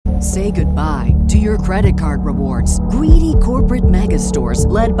Say goodbye to your credit card rewards. Greedy corporate mega stores,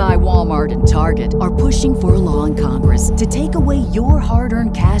 led by Walmart and Target, are pushing for a law in Congress to take away your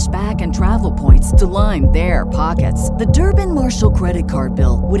hard-earned cash back and travel points to line their pockets. The Durbin-Marshall credit card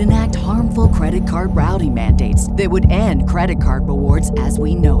bill would enact harmful credit card routing mandates that would end credit card rewards as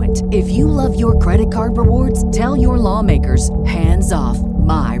we know it. If you love your credit card rewards, tell your lawmakers, hands off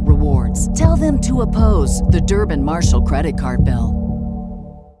my rewards. Tell them to oppose the Durbin-Marshall credit card bill.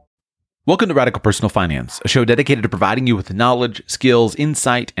 Welcome to Radical Personal Finance, a show dedicated to providing you with the knowledge, skills,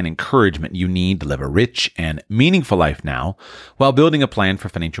 insight, and encouragement you need to live a rich and meaningful life now while building a plan for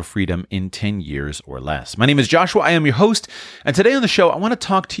financial freedom in 10 years or less. My name is Joshua. I am your host. And today on the show, I want to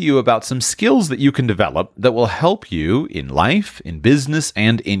talk to you about some skills that you can develop that will help you in life, in business,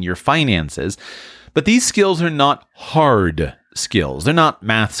 and in your finances. But these skills are not hard skills. They're not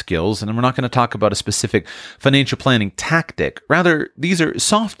math skills, and we're not going to talk about a specific financial planning tactic. Rather, these are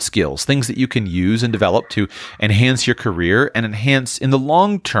soft skills, things that you can use and develop to enhance your career and enhance, in the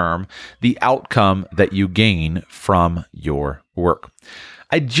long term, the outcome that you gain from your work.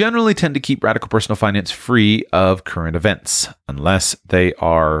 I generally tend to keep Radical Personal Finance free of current events, unless they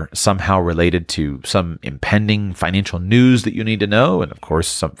are somehow related to some impending financial news that you need to know. And of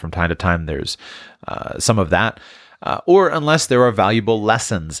course, from time to time, there's some of that. Or unless there are valuable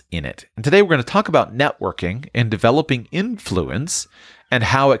lessons in it. And today we're going to talk about networking and developing influence and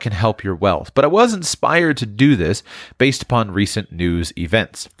how it can help your wealth. But I was inspired to do this based upon recent news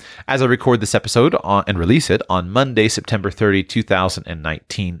events. As I record this episode and release it on Monday, September 30,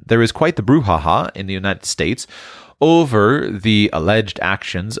 2019, there is quite the brouhaha in the United States over the alleged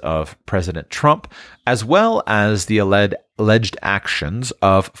actions of President Trump, as well as the alleged actions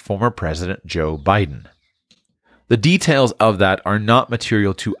of former President Joe Biden. The details of that are not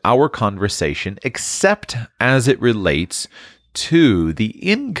material to our conversation, except as it relates to the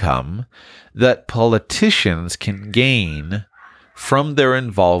income that politicians can gain from their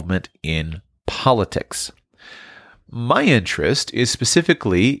involvement in politics. My interest is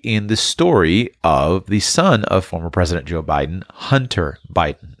specifically in the story of the son of former President Joe Biden, Hunter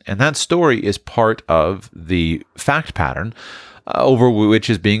Biden. And that story is part of the fact pattern over which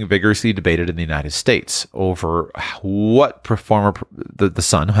is being vigorously debated in the United States over what the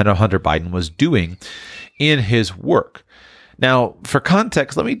son, Hunter Biden, was doing in his work. Now, for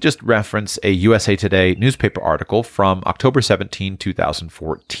context, let me just reference a USA Today newspaper article from October 17,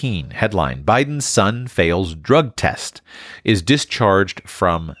 2014. Headline, Biden's son fails drug test, is discharged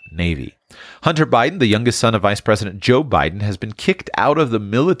from Navy. Hunter Biden, the youngest son of Vice President Joe Biden, has been kicked out of the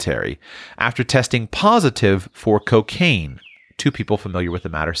military after testing positive for cocaine. Two people familiar with the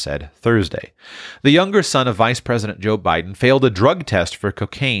matter said Thursday. The younger son of Vice President Joe Biden failed a drug test for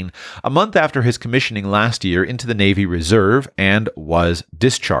cocaine a month after his commissioning last year into the Navy Reserve and was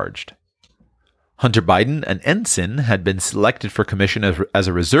discharged. Hunter Biden, an ensign, had been selected for commission as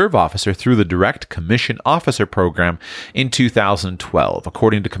a reserve officer through the Direct Commission Officer Program in 2012,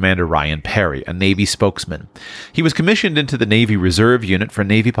 according to Commander Ryan Perry, a Navy spokesman. He was commissioned into the Navy Reserve Unit for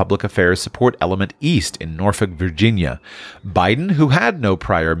Navy Public Affairs Support Element East in Norfolk, Virginia. Biden, who had no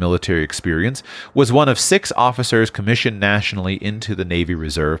prior military experience, was one of 6 officers commissioned nationally into the Navy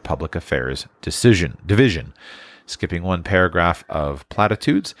Reserve Public Affairs Division. Skipping one paragraph of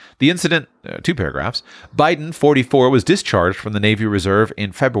platitudes. The incident, 2 paragraphs. Biden, 44, was discharged from the Navy Reserve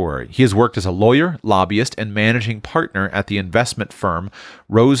in February. He has worked as a lawyer, lobbyist, and managing partner at the investment firm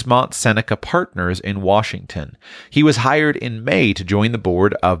Rosemont Seneca Partners in Washington. He was hired in May to join the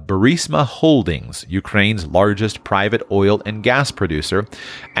board of Burisma Holdings, Ukraine's largest private oil and gas producer,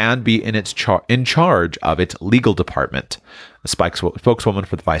 and be in charge of its legal department. A spokeswoman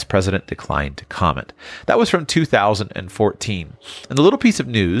for the vice president declined to comment. That was from 2014. And the little piece of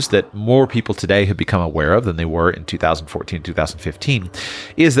news that more people today have become aware of than they were in 2014, 2015,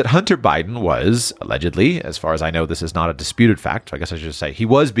 is that Hunter Biden was allegedly, as far as I know, this is not a disputed fact, so I guess I should say, he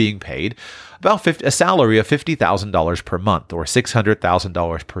was being paid about a salary of $50,000 per month or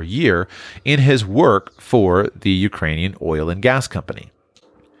 $600,000 per year in his work for the Ukrainian oil and gas company.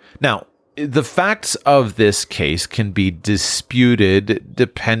 Now, the facts of this case can be disputed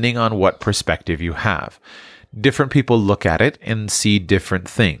depending on what perspective you have. Different people look at it and see different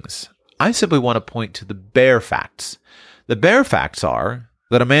things. I simply want to point to the bare facts. The bare facts are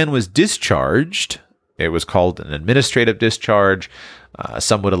that a man was discharged. It was called an administrative discharge.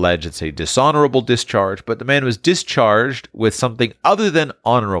 Some would allege it's a dishonorable discharge, but the man was discharged with something other than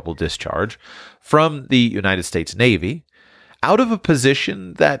honorable discharge from the United States Navy out of a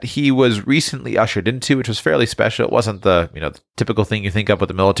position that he was recently ushered into, which was fairly special. It wasn't the typical thing you think of with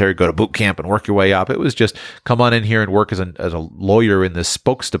the military, go to boot camp and work your way up. It was just come on in here and work as a lawyer in the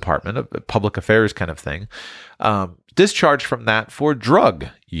spokes department, a public affairs kind of thing. Discharged from that for drug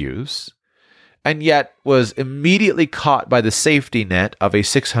use, and yet was immediately caught by the safety net of a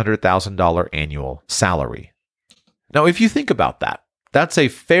 $600,000 annual salary. Now, if you think about that, that's a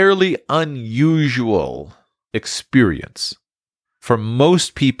fairly unusual experience for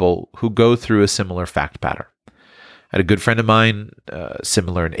most people who go through a similar fact pattern. I had a good friend of mine,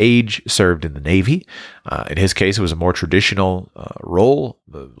 similar in age, served in the Navy. In his case, it was a more traditional role,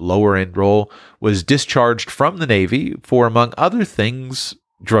 the lower end role, was discharged from the Navy for, among other things,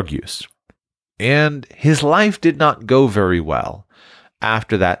 drug use. And his life did not go very well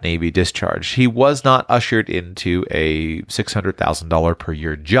after that Navy discharge. He was not ushered into a $600,000 per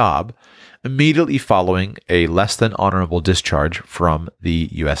year job immediately following a less than honorable discharge from the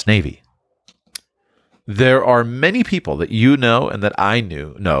U.S. Navy. There are many people that you know and that I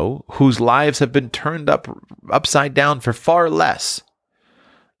know whose lives have been turned upside down for far less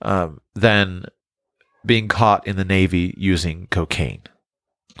than being caught in the Navy using cocaine.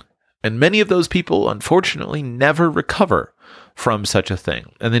 And many of those people, unfortunately, never recover from such a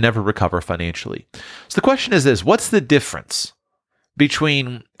thing, and they never recover financially. So the question is this: what's the difference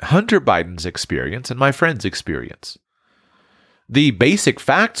between Hunter Biden's experience and my friend's experience? The basic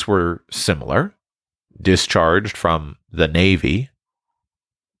facts were similar. Discharged from the Navy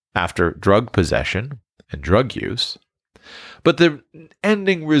after drug possession and drug use. But the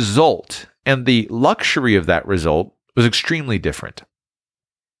ending result and the luxury of that result was extremely different.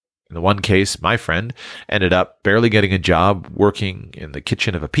 In the one case, my friend ended up barely getting a job working in the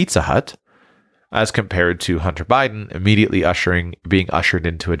kitchen of a Pizza Hut, as compared to Hunter Biden immediately being ushered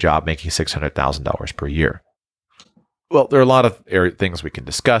into a job making $600,000 per year. Well, there are a lot of things we can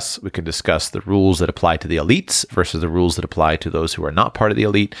discuss. We can discuss the rules that apply to the elites versus the rules that apply to those who are not part of the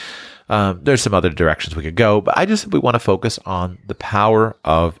elite. There's some other directions we could go, but I just simply want to focus on the power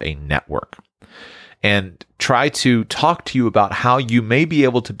of a network and try to talk to you about how you may be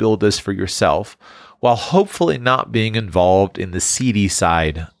able to build this for yourself while hopefully not being involved in the seedy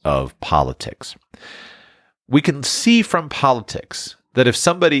side of politics. We can see from politics that if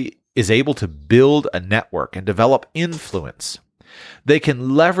somebody is able to build a network and develop influence, they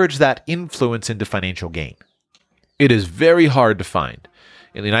can leverage that influence into financial gain. It is very hard to find.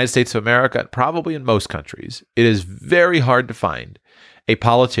 In the United States of America, and probably in most countries, it is very hard to find a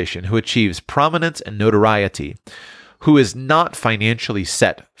politician who achieves prominence and notoriety who is not financially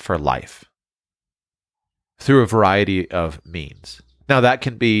set for life through a variety of means. Now, that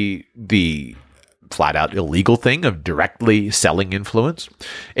can be the flat-out illegal thing of directly selling influence.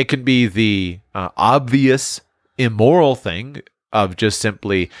 It can be the obvious immoral thing of just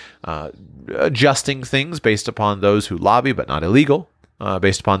simply adjusting things based upon those who lobby but not illegal,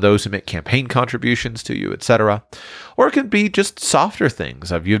 based upon those who make campaign contributions to you, etc. Or it can be just softer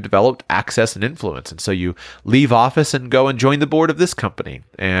things of you've developed access and influence, and so you leave office and go and join the board of this company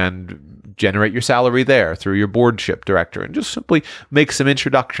and generate your salary there through your boardship director and just simply make some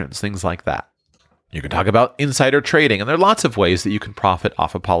introductions, things like that. You can talk about insider trading, and there are lots of ways that you can profit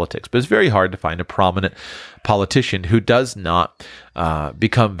off of politics, but it's very hard to find a prominent politician who does not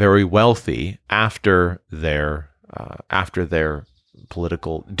become very wealthy after their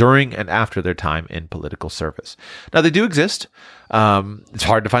political, during and after their time in political service. Now, they do exist. It's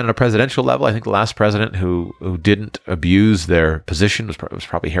hard to find on a presidential level. I think the last president who didn't abuse their position was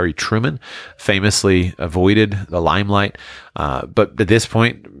probably Harry Truman, famously avoided the limelight. But at this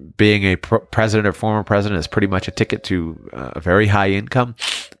point, being a president or former president is pretty much a ticket to a very high income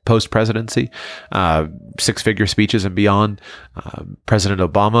post-presidency, six-figure speeches and beyond. President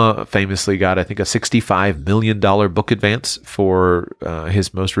Obama famously got, I think, a $65 million book advance for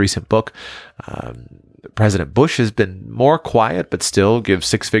his most recent book. President Bush has been more quiet, but still gives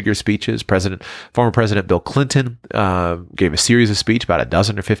six-figure speeches. Former President Bill Clinton gave a series of speeches, about a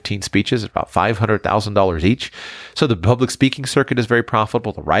dozen or 15 speeches, about $500,000 each. So the public speaking circuit is very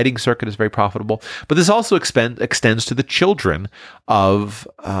profitable. The writing circuit is very profitable. But this also extends to the children of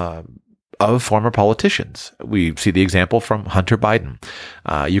former politicians. We see the example from Hunter Biden.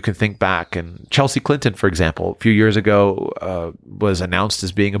 You can think back, and Chelsea Clinton, for example, a few years ago was announced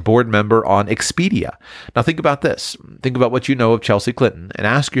as being a board member on Expedia. Now think about this. Think about what you know of Chelsea Clinton and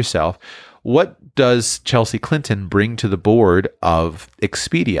ask yourself, what does Chelsea Clinton bring to the board of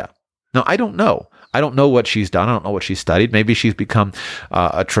Expedia? Now, I don't know. I don't know what she's done. I don't know what she's studied. Maybe she's become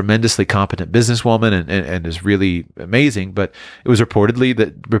a tremendously competent businesswoman and is really amazing. But it was reported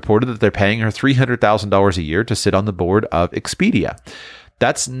that they're paying her $300,000 a year to sit on the board of Expedia.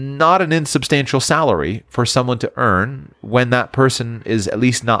 That's not an insubstantial salary for someone to earn when that person is at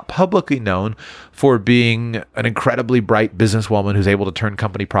least not publicly known for being an incredibly bright businesswoman who's able to turn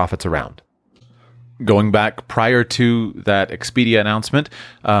company profits around. Going back prior to that Expedia announcement,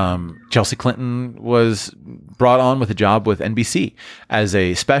 Chelsea Clinton was brought on with a job with NBC as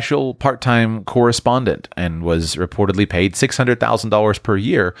a special part-time correspondent and was reportedly paid $600,000 per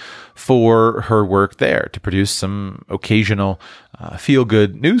year for her work there to produce some occasional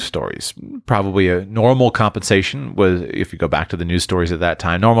feel-good news stories. Probably a normal compensation was, if you go back to the news stories at that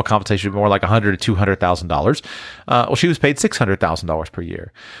time, normal compensation would be more like $100,000 to $200,000. Well, she was paid $600,000 per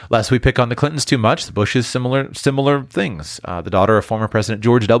year. Lest we pick on the Clintons too much, the Bushes similar things. The daughter of former President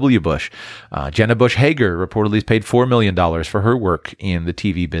George W. Bush, Jenna Bush Hager, reportedly is paid $4 million for her work in the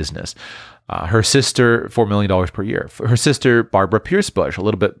TV business. Her sister, $4 million per year. Her sister, Barbara Pierce Bush, a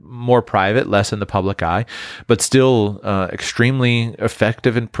little bit more private, less in the public eye, but still extremely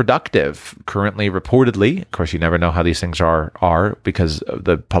effective and productive. Currently, reportedly, of course, you never know how these things are because of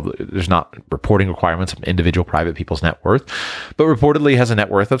the public. There's not reporting requirements of individual private people's net worth, but reportedly has a net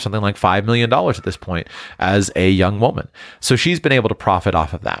worth of something like $5 million at this point as a young woman. So she's been able to profit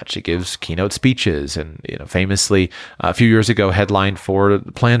off of that. She gives keynote speeches, and famously, a few years ago, headlined for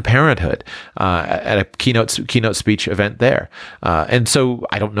Planned Parenthood. At a keynote speech event there. And so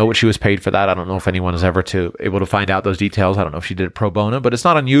I don't know what she was paid for that. I don't know if anyone is ever able to find out those details. I don't know if she did it pro bono, but it's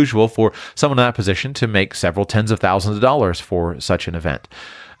not unusual for someone in that position to make several tens of thousands of dollars for such an event.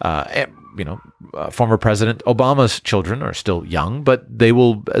 Former President Obama's children are still young, but they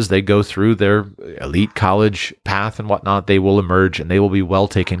will, as they go through their elite college path and whatnot, they will emerge and they will be well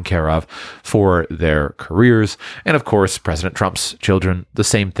taken care of for their careers. And of course, President Trump's children, the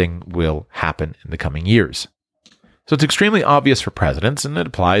same thing will happen in the coming years. So it's extremely obvious for presidents, and it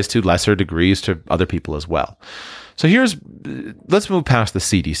applies to lesser degrees to other people as well. So let's move past the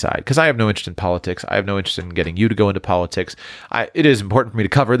seedy side, because I have no interest in politics. I have no interest in getting you to go into politics. It is important for me to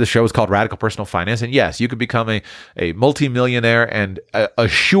cover. The show is called Radical Personal Finance. And yes, you could become a multimillionaire and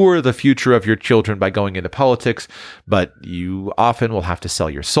assure the future of your children by going into politics, but you often will have to sell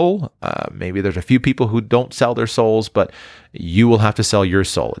your soul. Maybe there's a few people who don't sell their souls, but you will have to sell your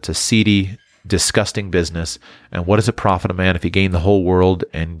soul. It's a seedy, disgusting business. And what does it profit a man if he gain the whole world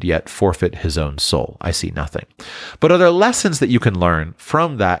and yet forfeit his own soul? I see nothing. But are there lessons that you can learn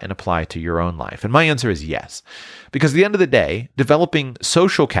from that and apply to your own life? And my answer is yes. Because at the end of the day, developing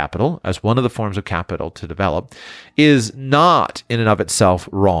social capital as one of the forms of capital to develop is not in and of itself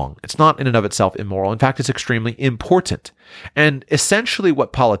wrong. It's not in and of itself immoral. In fact, it's extremely important. And essentially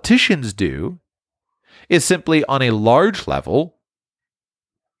what politicians do is simply on a large level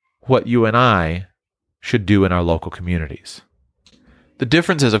what you and I should do in our local communities. The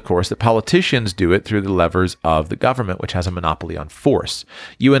difference is, of course, that politicians do it through the levers of the government, which has a monopoly on force.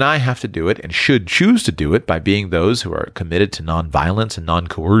 You and I have to do it and should choose to do it by being those who are committed to nonviolence and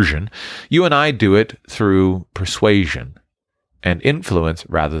non-coercion. You and I do it through persuasion and influence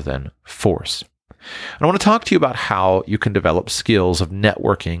rather than force. And I want to talk to you about how you can develop skills of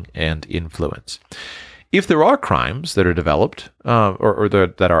networking and influence. If there are crimes that are developed or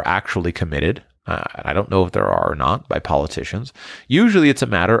that are actually committed, I don't know if there are or not by politicians, usually it's a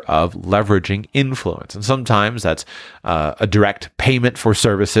matter of leveraging influence. And sometimes that's a direct payment for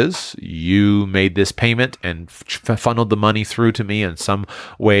services. You made this payment and funneled the money through to me in some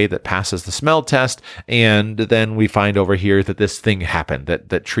way that passes the smell test. And then we find over here that this thing happened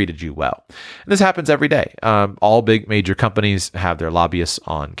that treated you well. And this happens every day. All big major companies have their lobbyists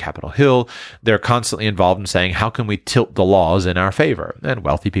on Capitol Hill. They're constantly involved in saying, how can we tilt the laws in our favor? And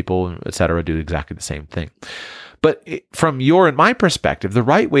wealthy people, et cetera, do exactly the same thing. But from your and my perspective, the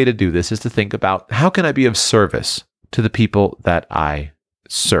right way to do this is to think about, how can I be of service to the people that I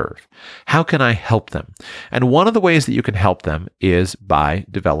serve? How can I help them? And one of the ways that you can help them is by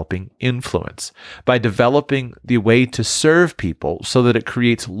developing influence, by developing the way to serve people so that it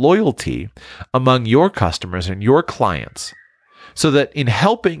creates loyalty among your customers and your clients, so that in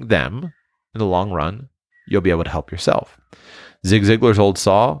helping them in the long run, you'll be able to help yourself. Zig Ziglar's old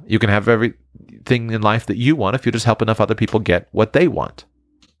saw, you can have everything in life that you want if you just help enough other people get what they want.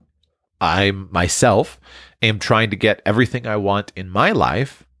 I myself am trying to get everything I want in my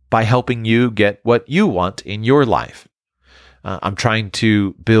life by helping you get what you want in your life. I'm trying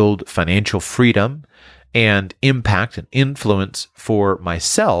to build financial freedom and impact and influence for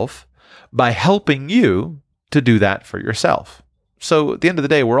myself by helping you to do that for yourself. So at the end of the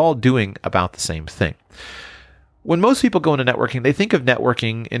day, we're all doing about the same thing. When most people go into networking, they think of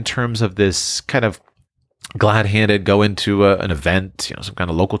networking in terms of this kind of glad-handed, go into an event, some kind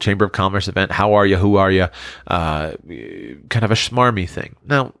of local chamber of commerce event. How are you? Who are you? Kind of a schmarmy thing.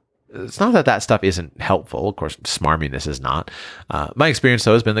 Now, it's not that stuff isn't helpful. Of course, smarminess is not. My experience,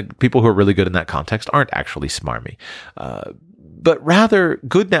 though, has been that people who are really good in that context aren't actually smarmy. But rather,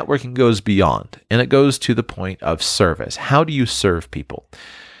 good networking goes beyond, and it goes to the point of service. How do you serve people?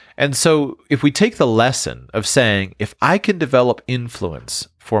 And so if we take the lesson of saying, if I can develop influence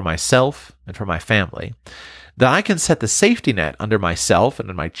for myself and for my family, then I can set the safety net under myself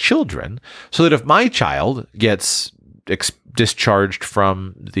and my children so that if my child gets discharged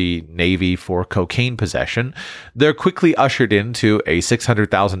from the Navy for cocaine possession, they're quickly ushered into a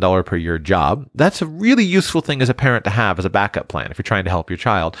 $600,000 per year job. That's a really useful thing as a parent to have as a backup plan if you're trying to help your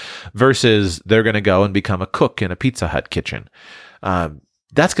child, versus they're going to go and become a cook in a Pizza Hut kitchen.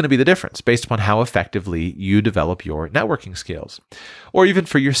 That's going to be the difference based upon how effectively you develop your networking skills. Or even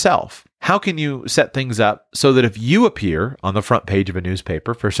for yourself, how can you set things up so that if you appear on the front page of a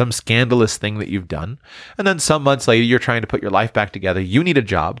newspaper for some scandalous thing that you've done, and then some months later you're trying to put your life back together, you need a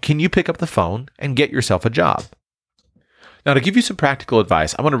job, can you pick up the phone and get yourself a job? Now, to give you some practical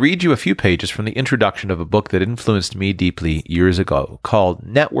advice, I want to read you a few pages from the introduction of a book that influenced me deeply years ago called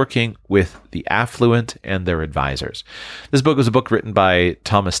Networking with the Affluent and Their Advisors. This book was a book written by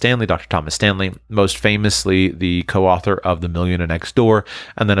Thomas Stanley, Dr. Thomas Stanley, most famously the co-author of The Millionaire Next Door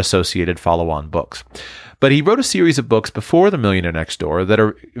and then associated follow-on books. But he wrote a series of books before The Millionaire Next Door that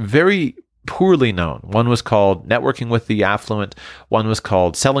are very poorly known. One was called Networking with the Affluent, one was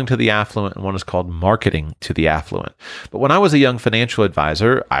called Selling to the Affluent, and one was called Marketing to the Affluent. But when I was a young financial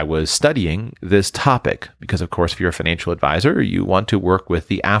advisor, I was studying this topic because, of course, if you're a financial advisor, you want to work with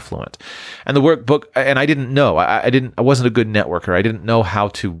the affluent. And the workbook, and I didn't know, I wasn't a good networker. I didn't know how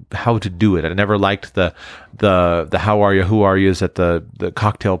to do it. I never liked the how are you, who are yous at the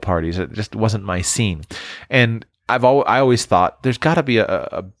cocktail parties. It just wasn't my scene. And I always thought there's got to be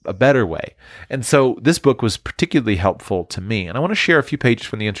a better way. And so this book was particularly helpful to me. And I want to share a few pages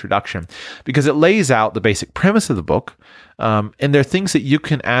from the introduction because it lays out the basic premise of the book. And there are things that you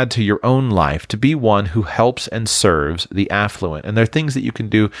can add to your own life to be one who helps and serves the affluent. And there are things that you can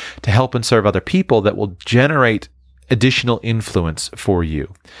do to help and serve other people that will generate additional influence for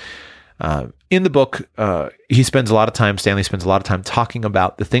you. In the book, Stanley spends a lot of time talking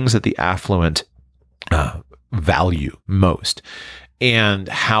about the things that the affluent value most and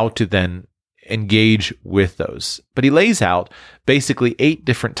how to then engage with those. But he lays out basically 8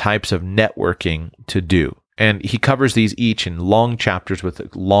 different types of networking to do. And he covers these each in long chapters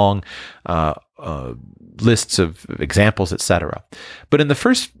with long lists of examples, etc. But in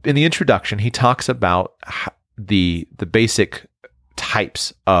the introduction, he talks about the basic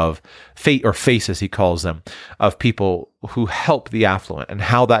types of faces, he calls them, of people who help the affluent and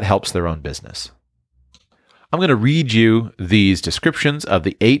how that helps their own business. I'm going to read you these descriptions of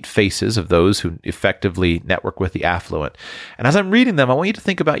the 8 faces of those who effectively network with the affluent. And as I'm reading them, I want you to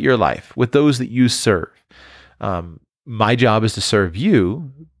think about your life with those that you serve. My job is to serve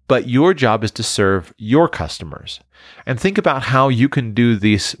you, but your job is to serve your customers. And think about how you can do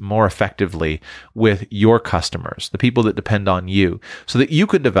this more effectively with your customers, the people that depend on you, so that you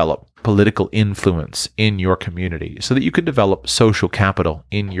can develop political influence in your community, so that you can develop social capital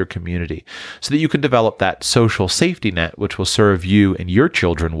in your community, so that you can develop that social safety net, which will serve you and your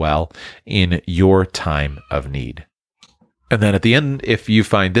children well in your time of need. And then at the end, if you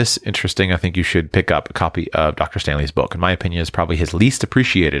find this interesting, I think you should pick up a copy of Dr. Stanley's book. In my opinion, it's probably his least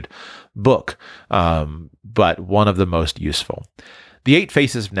appreciated book, but one of the most useful. The 8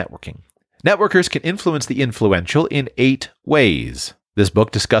 Faces of Networking. Networkers can influence the influential in 8 ways. This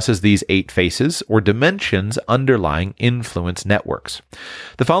book discusses these 8 faces or dimensions underlying influence networks.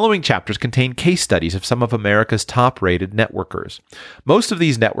 The following chapters contain case studies of some of America's top-rated networkers. Most of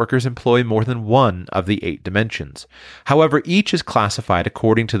these networkers employ more than one of the 8 dimensions. However, each is classified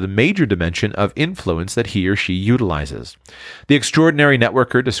according to the major dimension of influence that he or she utilizes. The extraordinary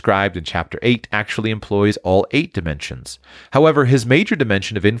networker described in Chapter 8 actually employs all 8 dimensions. However, his major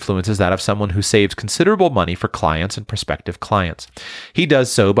dimension of influence is that of someone who saves considerable money for clients and prospective clients. He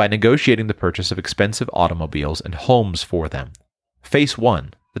does so by negotiating the purchase of expensive automobiles and homes for them. Phase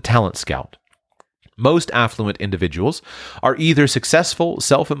 1, the talent scout. Most affluent individuals are either successful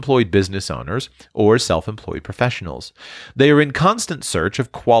self-employed business owners or self-employed professionals. They are in constant search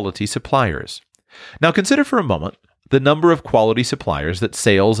of quality suppliers. Now consider for a moment the number of quality suppliers that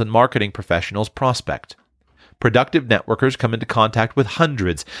sales and marketing professionals prospect. Productive networkers come into contact with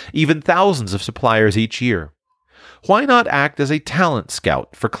hundreds, even thousands of suppliers each year. Why not act as a talent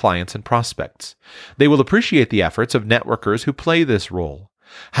scout for clients and prospects? They will appreciate the efforts of networkers who play this role.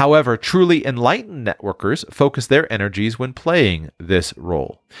 However, truly enlightened networkers focus their energies when playing this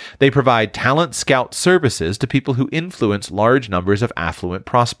role. They provide talent scout services to people who influence large numbers of affluent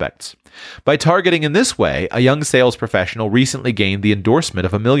prospects. By targeting in this way, a young sales professional recently gained the endorsement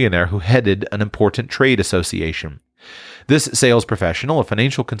of a millionaire who headed an important trade association. This sales professional, a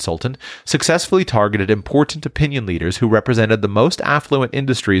financial consultant, successfully targeted important opinion leaders who represented the most affluent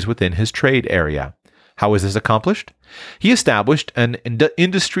industries within his trade area. How was this accomplished? He established an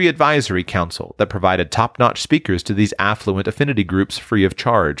industry advisory council that provided top-notch speakers to these affluent affinity groups free of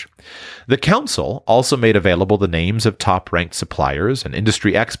charge. The council also made available the names of top-ranked suppliers and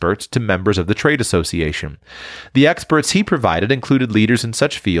industry experts to members of the trade association. The experts he provided included leaders in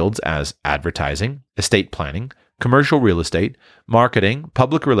such fields as advertising, estate planning, commercial real estate, marketing,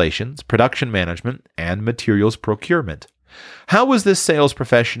 public relations, production management, and materials procurement. How was this sales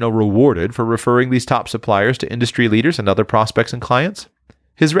professional rewarded for referring these top suppliers to industry leaders and other prospects and clients?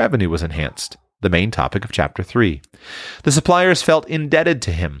 His revenue was enhanced, the main topic of Chapter 3. The suppliers felt indebted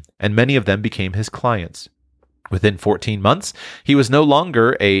to him, and many of them became his clients. Within 14 months, he was no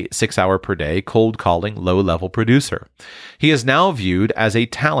longer a 6-hour-per-day cold-calling, low-level producer. He is now viewed as a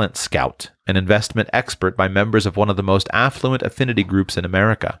talent scout, an investment expert by members of one of the most affluent affinity groups in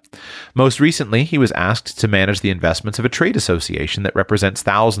America. Most recently, he was asked to manage the investments of a trade association that represents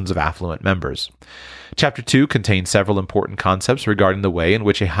thousands of affluent members. Chapter 2 contains several important concepts regarding the way in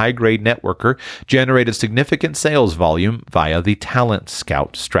which a high-grade networker generated significant sales volume via the Talent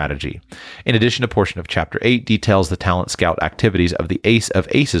Scout strategy. In addition, a portion of Chapter 8 details the Talent Scout activities of the ace of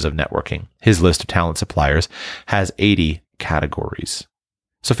aces of networking. His list of talent suppliers has 80 categories.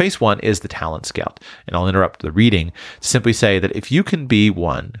 So phase 1 is the Talent Scout, and I'll interrupt the reading to simply say that if you can be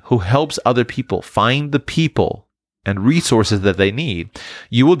one who helps other people find the people and resources that they need,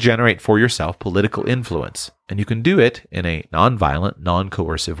 you will generate for yourself political influence, and you can do it in a nonviolent,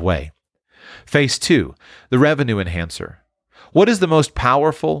 non-coercive way. Phase 2, the revenue enhancer. What is the most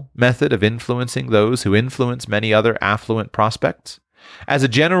powerful method of influencing those who influence many other affluent prospects? As a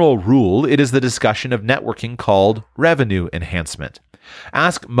general rule, it is the discussion of networking called revenue enhancement.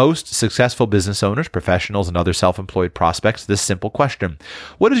 Ask most successful business owners, professionals, and other self-employed prospects this simple question: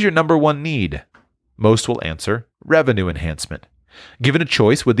 what is your number one need? Most will answer revenue enhancement. Given a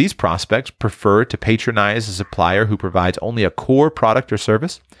choice, would these prospects prefer to patronize a supplier who provides only a core product or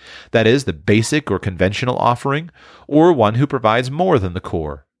service, that is, the basic or conventional offering, or one who provides more than the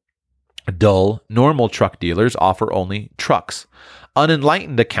core? Dull, normal truck dealers offer only trucks.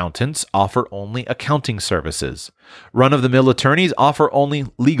 Unenlightened accountants offer only accounting services. Run-of-the-mill attorneys offer only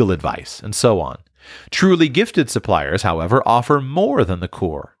legal advice, and so on. Truly gifted suppliers, however, offer more than the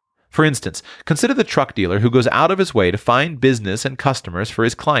core. For instance, consider the truck dealer who goes out of his way to find business and customers for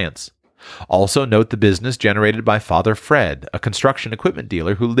his clients. Also note the business generated by Father Fred, a construction equipment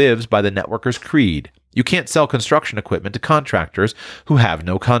dealer who lives by the networker's creed. You can't sell construction equipment to contractors who have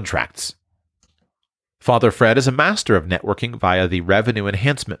no contracts. Father Fred is a master of networking via the revenue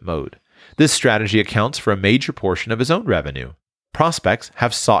enhancement mode. This strategy accounts for a major portion of his own revenue. Prospects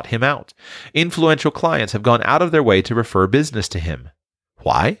have sought him out. Influential clients have gone out of their way to refer business to him.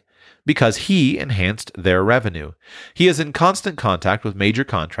 Why? Because he enhanced their revenue. He is in constant contact with major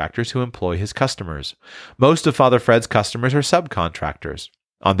contractors who employ his customers. Most of Father Fred's customers are subcontractors.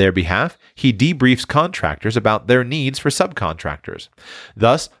 On their behalf, he debriefs contractors about their needs for subcontractors.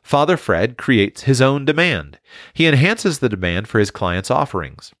 Thus, Father Fred creates his own demand. He enhances the demand for his clients'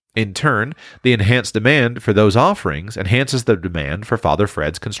 offerings. In turn, the enhanced demand for those offerings enhances the demand for Father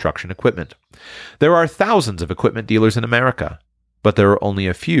Fred's construction equipment. There are thousands of equipment dealers in America, but there are only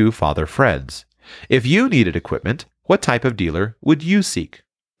a few Father Freds. If you needed equipment, what type of dealer would you seek?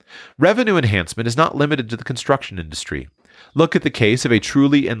 Revenue enhancement is not limited to the construction industry. Look at the case of a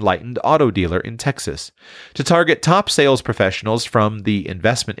truly enlightened auto dealer in Texas. To target top sales professionals from the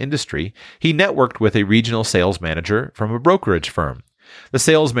investment industry, he networked with a regional sales manager from a brokerage firm. The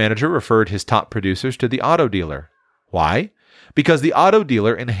sales manager referred his top producers to the auto dealer. Why? Because the auto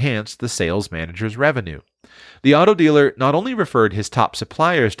dealer enhanced the sales manager's revenue. The auto dealer not only referred his top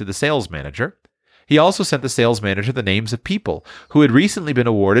suppliers to the sales manager, he also sent the sales manager the names of people who had recently been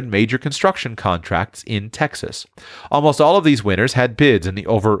awarded major construction contracts in Texas. Almost all of these winners had bids in the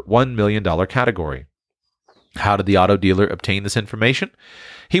over $1 million category. How did the auto dealer obtain this information?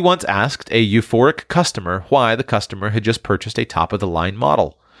 He once asked a euphoric customer why the customer had just purchased a top-of-the-line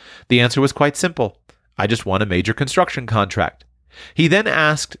model. The answer was quite simple. I just won a major construction contract. He then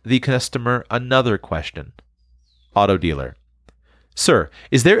asked the customer another question. Auto dealer: Sir,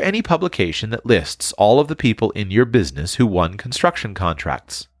 is there any publication that lists all of the people in your business who won construction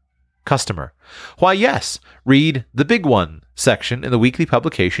contracts? Customer: Why, yes. Read the Big One section in the weekly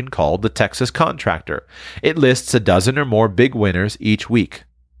publication called The Texas Contractor. It lists a dozen or more big winners each week.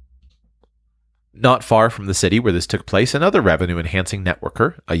 Not far from the city where this took place, another revenue-enhancing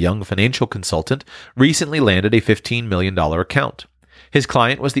networker, a young financial consultant, recently landed a $15 million account. His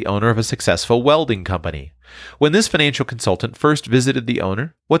client was the owner of a successful welding company. When this financial consultant first visited the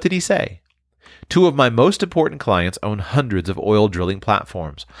owner, what did he say? Two of my most important clients own hundreds of oil drilling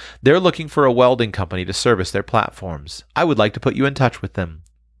platforms. They're looking for a welding company to service their platforms. I would like to put you in touch with them.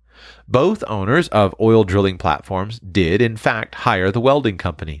 Both owners of oil drilling platforms did, in fact, hire the welding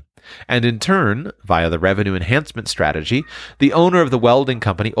company. And in turn, via the revenue enhancement strategy, the owner of the welding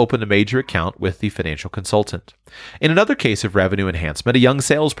company opened a major account with the financial consultant. In another case of revenue enhancement, a young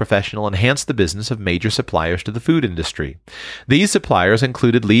sales professional enhanced the business of major suppliers to the food industry. These suppliers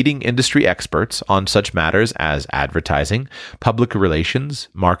included leading industry experts on such matters as advertising, public relations,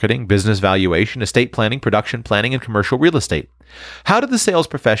 marketing, business valuation, estate planning, production planning, and commercial real estate. How did the sales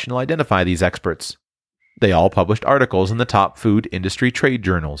professional identify these experts? They all published articles in the top food industry trade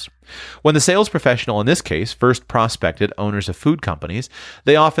journals. When the sales professional in this case first prospected owners of food companies,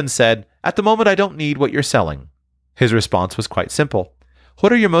 they often said, "At the moment, I don't need what you're selling." His response was quite simple.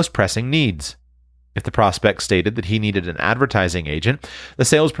 "What are your most pressing needs?" If the prospect stated that he needed an advertising agent, the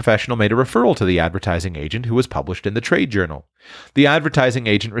sales professional made a referral to the advertising agent who was published in the trade journal. The advertising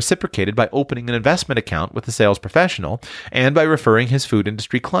agent reciprocated by opening an investment account with the sales professional and by referring his food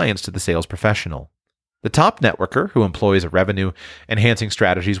industry clients to the sales professional. The top networker, who employs revenue-enhancing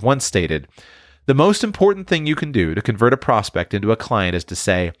strategies, once stated, "The most important thing you can do to convert a prospect into a client is to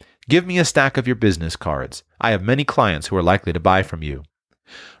say, 'Give me a stack of your business cards. I have many clients who are likely to buy from you.'"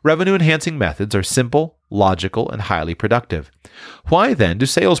 Revenue-enhancing methods are simple, logical, and highly productive. Why, then, do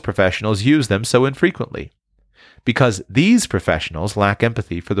sales professionals use them so infrequently? Because these professionals lack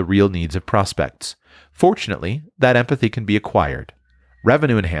empathy for the real needs of prospects. Fortunately, that empathy can be acquired.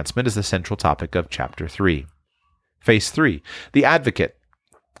 Revenue enhancement is the central topic of Chapter 3. Phase 3. The advocate.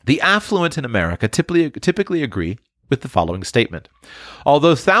 The affluent in America typically agree with the following statement.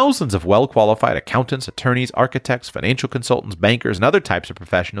 Although thousands of well-qualified accountants, attorneys, architects, financial consultants, bankers, and other types of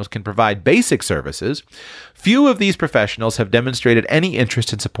professionals can provide basic services, few of these professionals have demonstrated any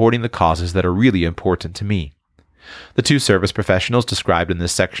interest in supporting the causes that are really important to me. The two service professionals described in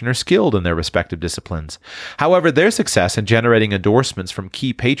this section are skilled in their respective disciplines. However, their success in generating endorsements from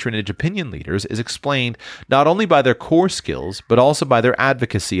key patronage opinion leaders is explained not only by their core skills, but also by their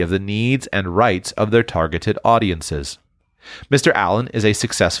advocacy of the needs and rights of their targeted audiences. Mr. Allen is a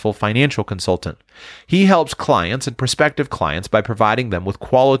successful financial consultant. He helps clients and prospective clients by providing them with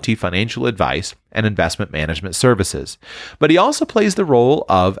quality financial advice and investment management services. But he also plays the role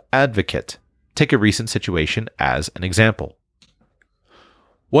of advocate. Take a recent situation as an example.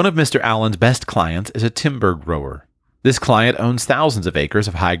 One of Mr. Allen's best clients is a timber grower. This client owns thousands of acres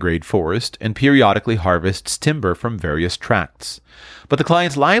of high-grade forest and periodically harvests timber from various tracts. But the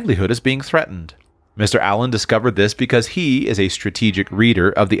client's livelihood is being threatened. Mr. Allen discovered this because he is a strategic reader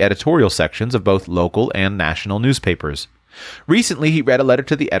of the editorial sections of both local and national newspapers. Recently, he read a letter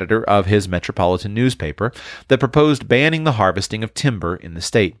to the editor of his metropolitan newspaper that proposed banning the harvesting of timber in the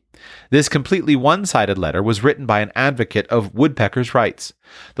state. This completely one-sided letter was written by an advocate of woodpeckers' rights.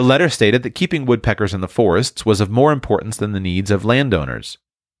 The letter stated that keeping woodpeckers in the forests was of more importance than the needs of landowners.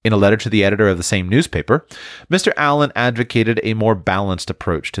 In a letter to the editor of the same newspaper, Mr. Allen advocated a more balanced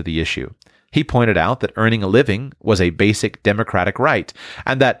approach to the issue. He pointed out that earning a living was a basic democratic right,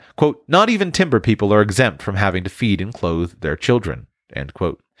 and that, quote, "not even timber people are exempt from having to feed and clothe their children," end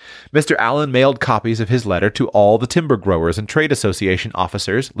quote. Mr. Allen mailed copies of his letter to all the timber growers and trade association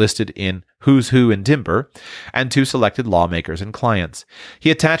officers listed in Who's Who in Timber, and to selected lawmakers and clients.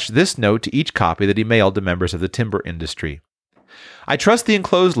 He attached this note to each copy that he mailed to members of the timber industry. "I trust the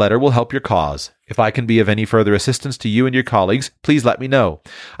enclosed letter will help your cause. If I can be of any further assistance to you and your colleagues, please let me know.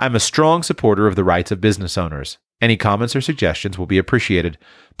 I'm a strong supporter of the rights of business owners. Any comments or suggestions will be appreciated.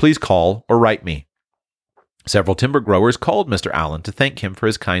 Please call or write me." Several timber growers called Mr. Allen to thank him for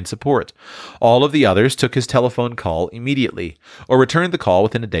his kind support. All of the others took his telephone call immediately, or returned the call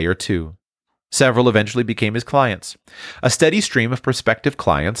within a day or two. Several eventually became his clients. A steady stream of prospective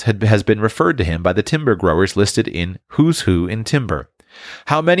clients has been referred to him by the timber growers listed in Who's Who in Timber.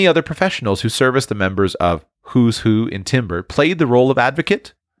 How many other professionals who service the members of Who's Who in Timber played the role of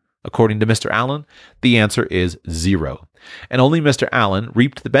advocate? According to Mr. Allen, the answer is 0, and only Mr. Allen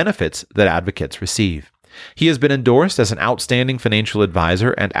reaped the benefits that advocates receive. He has been endorsed as an outstanding financial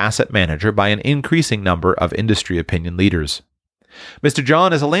advisor and asset manager by an increasing number of industry opinion leaders. Mr.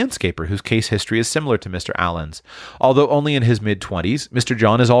 John is a landscaper whose case history is similar to Mr. Allen's. Although only in his mid-20s, Mr.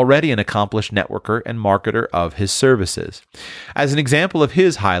 John is already an accomplished networker and marketer of his services. As an example of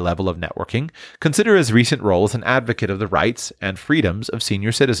his high level of networking, consider his recent role as an advocate of the rights and freedoms of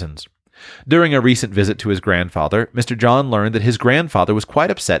senior citizens. During a recent visit to his grandfather, Mr. John learned that his grandfather was quite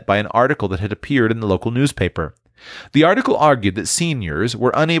upset by an article that had appeared in the local newspaper. The article argued that seniors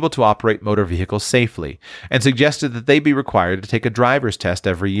were unable to operate motor vehicles safely and suggested that they be required to take a driver's test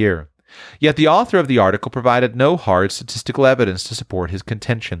every year. Yet the author of the article provided no hard statistical evidence to support his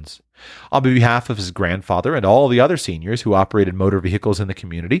contentions. On behalf of his grandfather and all the other seniors who operated motor vehicles in the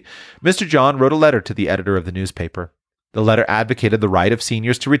community, Mr. John wrote a letter to the editor of the newspaper. The letter advocated the right of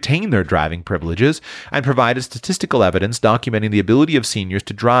seniors to retain their driving privileges and provided statistical evidence documenting the ability of seniors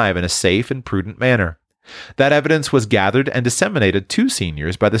to drive in a safe and prudent manner. That evidence was gathered and disseminated to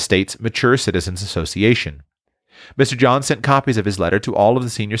seniors by the state's Mature Citizens Association. Mr. John sent copies of his letter to all of the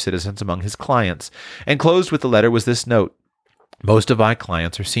senior citizens among his clients, and closed with the letter was this note: "Most of my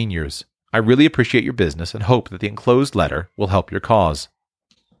clients are seniors. I really appreciate your business and hope that the enclosed letter will help your cause."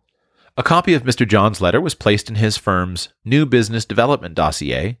 A copy of Mr. John's letter was placed in his firm's New Business Development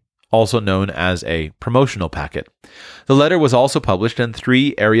Dossier, also known as a promotional packet. The letter was also published in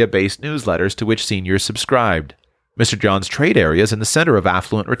 3 area-based newsletters to which seniors subscribed. Mr. John's trade area is in the center of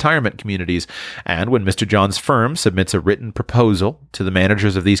affluent retirement communities, and when Mr. John's firm submits a written proposal to the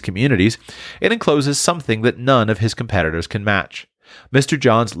managers of these communities, it encloses something that none of his competitors can match: Mr.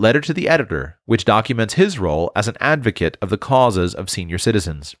 John's letter to the editor, which documents his role as an advocate of the causes of senior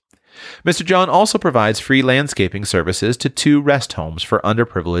citizens. Mr. John also provides free landscaping services to 2 rest homes for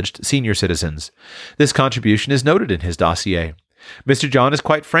underprivileged senior citizens. This contribution is noted in his dossier. Mr. John is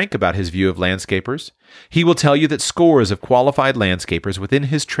quite frank about his view of landscapers. He will tell you that scores of qualified landscapers within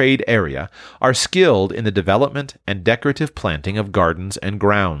his trade area are skilled in the development and decorative planting of gardens and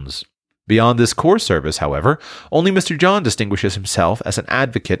grounds. Beyond this core service, however, only Mr. John distinguishes himself as an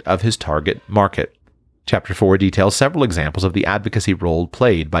advocate of his target market. Chapter 4 details several examples of the advocacy role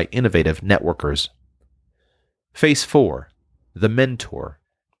played by innovative networkers. Phase 4. The Mentor.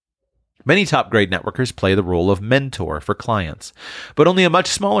 Many top-grade networkers play the role of mentor for clients, but only a much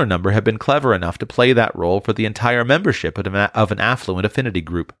smaller number have been clever enough to play that role for the entire membership of an affluent affinity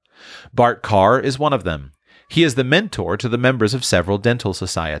group. Bart Carr is one of them. He is the mentor to the members of several dental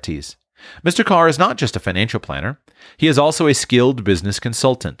societies. Mr. Carr is not just a financial planner. He is also a skilled business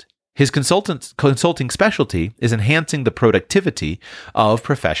consultant. His consulting specialty is enhancing the productivity of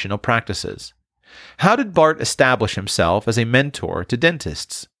professional practices. How did Bart establish himself as a mentor to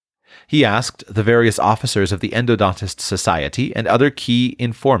dentists? He asked the various officers of the Endodontist Society and other key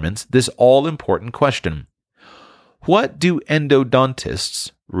informants this all-important question: what do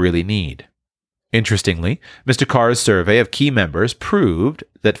endodontists really need? Interestingly, Mr. Carr's survey of key members proved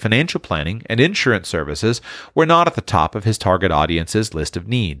that financial planning and insurance services were not at the top of his target audience's list of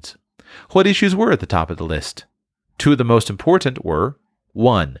needs. What issues were at the top of the list? 2 of the most important were: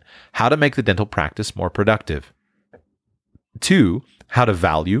 1. How to make the dental practice more productive. 2. How to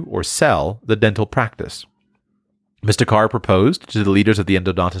value or sell the dental practice. Mr. Carr proposed to the leaders of the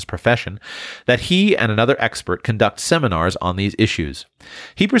endodontist profession that he and another expert conduct seminars on these issues.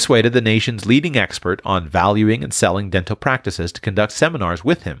 He persuaded the nation's leading expert on valuing and selling dental practices to conduct seminars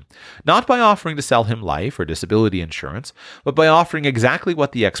with him, not by offering to sell him life or disability insurance, but by offering exactly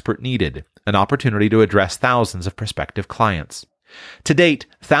what the expert needed: an opportunity to address thousands of prospective clients. To date,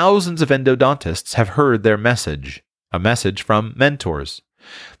 thousands of endodontists have heard their message, a message from mentors.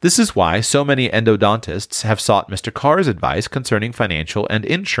 This is why so many endodontists have sought Mr. Carr's advice concerning financial and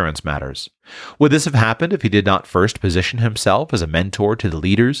insurance matters. Would this have happened if he did not first position himself as a mentor to the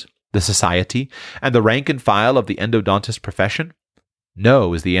leaders, the society, and the rank and file of the endodontist profession?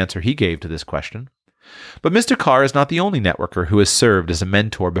 No is the answer he gave to this question. But Mr. Carr is not the only networker who has served as a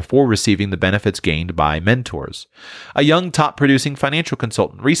mentor before receiving the benefits gained by mentors. A young top-producing financial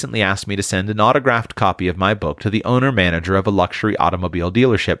consultant recently asked me to send an autographed copy of my book to the owner-manager of a luxury automobile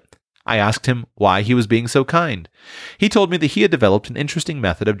dealership. I asked him why he was being so kind. He told me that he had developed an interesting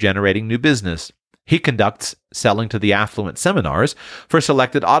method of generating new business. He conducts selling to the affluent seminars for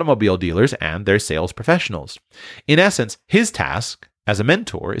selected automobile dealers and their sales professionals. In essence, his task as a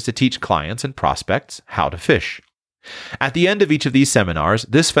mentor is to teach clients and prospects how to fish. At the end of each of these seminars,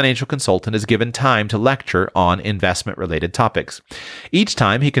 this financial consultant is given time to lecture on investment-related topics. Each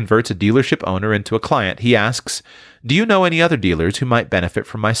time he converts a dealership owner into a client, he asks, "Do you know any other dealers who might benefit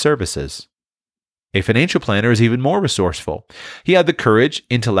from my services?" A financial planner is even more resourceful. He had the courage,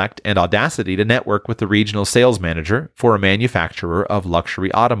 intellect, and audacity to network with the regional sales manager for a manufacturer of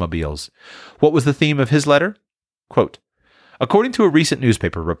luxury automobiles. What was the theme of his letter? Quote, According to a recent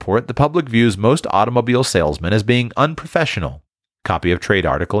newspaper report, the public views most automobile salesmen as being unprofessional. Copy of trade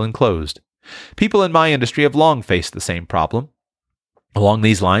article enclosed. People in my industry have long faced the same problem. Along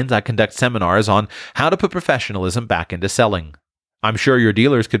these lines, I conduct seminars on how to put professionalism back into selling. I'm sure your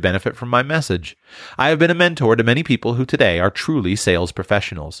dealers could benefit from my message. I have been a mentor to many people who today are truly sales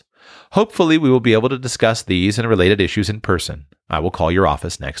professionals. Hopefully, we will be able to discuss these and related issues in person. I will call your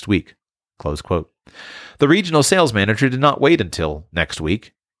office next week." Close quote. The regional sales manager did not wait until next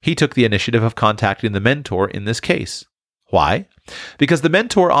week. He took the initiative of contacting the mentor in this case. Why? Because the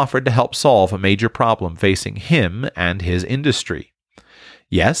mentor offered to help solve a major problem facing him and his industry.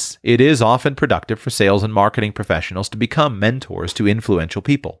 Yes, it is often productive for sales and marketing professionals to become mentors to influential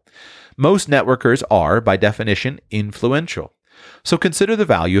people. Most networkers are, by definition, influential. So consider the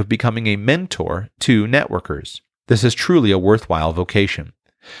value of becoming a mentor to networkers. This is truly a worthwhile vocation.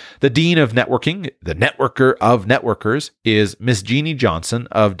 The Dean of Networking, the networker of networkers, is Miss Jeannie Johnson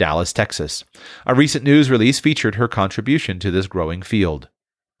of Dallas, Texas. A recent news release featured her contribution to this growing field.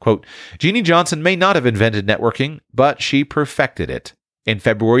 Quote, "Jeannie Johnson may not have invented networking, but she perfected it. In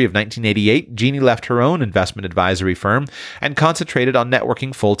February of 1988, Jeannie left her own investment advisory firm and concentrated on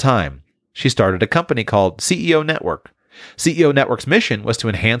networking full-time. She started a company called CEO Network. CEO Network's mission was to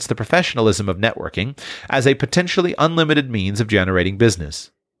enhance the professionalism of networking as a potentially unlimited means of generating business.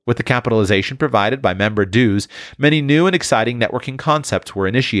 With the capitalization provided by member dues, many new and exciting networking concepts were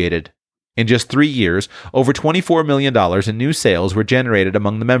initiated. In just 3 years, over $24 million in new sales were generated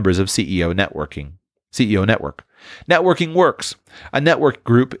among the members of CEO Network. Networking works. A network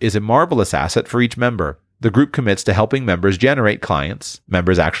group is a marvelous asset for each member. The group commits to helping members generate clients.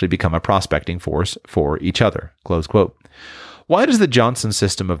 Members actually become a prospecting force for each other." Close quote. Why does the Johnson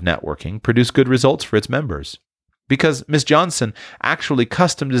system of networking produce good results for its members? Because Ms. Johnson actually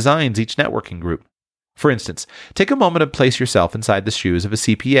custom designs each networking group. For instance, take a moment and place yourself inside the shoes of a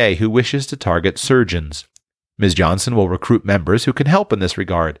CPA who wishes to target surgeons. Ms. Johnson will recruit members who can help in this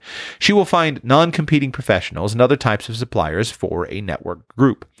regard. She will find non-competing professionals and other types of suppliers for a network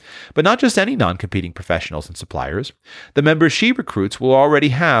group. But not just any non-competing professionals and suppliers. The members she recruits will already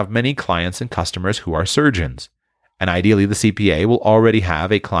have many clients and customers who are surgeons. And ideally, the CPA will already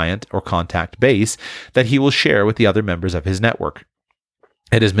have a client or contact base that he will share with the other members of his network.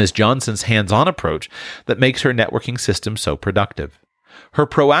 It is Ms. Johnson's hands-on approach that makes her networking system so productive. Her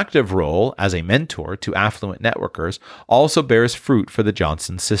proactive role as a mentor to affluent networkers also bears fruit for the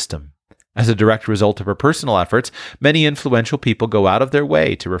Johnson system. As a direct result of her personal efforts, many influential people go out of their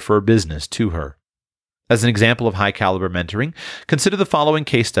way to refer business to her. As an example of high-caliber mentoring, consider the following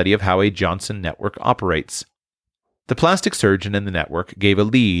case study of how a Johnson network operates. The plastic surgeon in the network gave a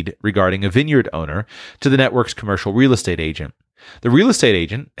lead regarding a vineyard owner to the network's commercial real estate agent. The real estate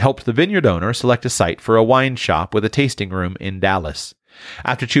agent helped the vineyard owner select a site for a wine shop with a tasting room in Dallas.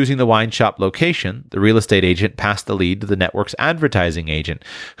 After choosing the wine shop location, the real estate agent passed the lead to the network's advertising agent,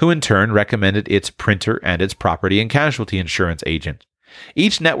 who in turn recommended its printer and its property and casualty insurance agent.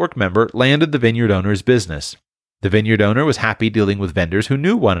 Each network member landed the vineyard owner's business. The vineyard owner was happy dealing with vendors who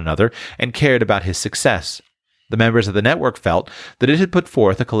knew one another and cared about his success. The members of the network felt that it had put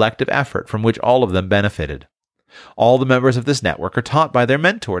forth a collective effort from which all of them benefited. All the members of this network are taught by their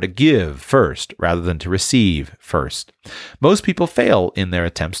mentor to give first rather than to receive first. Most people fail in their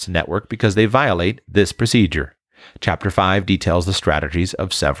attempts to network because they violate this procedure. Chapter 5 details the strategies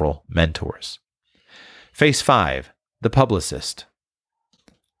of several mentors. Phase 5, the publicist.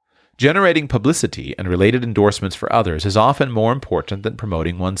 Generating publicity and related endorsements for others is often more important than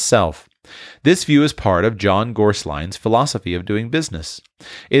promoting oneself. This view is part of John Gorsline's philosophy of doing business.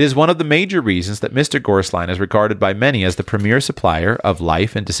 It is one of the major reasons that Mr. Gorsline is regarded by many as the premier supplier of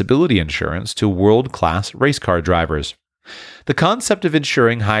life and disability insurance to world-class race car drivers. The concept of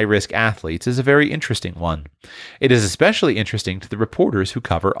insuring high-risk athletes is a very interesting one. It is especially interesting to the reporters who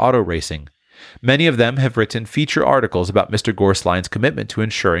cover auto racing. Many of them have written feature articles about Mr. Gorsline's commitment to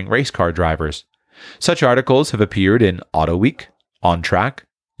insuring race car drivers. Such articles have appeared in Auto Week, On Track,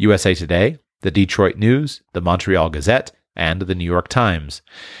 USA Today, the Detroit News, the Montreal Gazette, and the New York Times.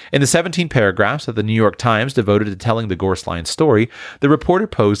 In the 17 paragraphs of the New York Times devoted to telling the Gorsline story, the reporter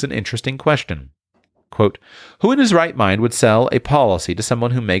posed an interesting question. Quote, "Who in his right mind would sell a policy to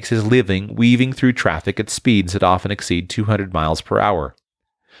someone who makes his living weaving through traffic at speeds that often exceed 200 miles per hour?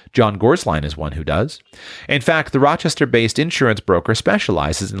 John Gorsline is one who does. In fact, the Rochester-based insurance broker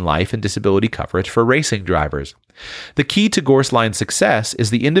specializes in life and disability coverage for racing drivers. The key to Gorsline's success is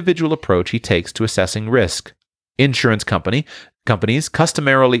the individual approach he takes to assessing risk. Insurance companies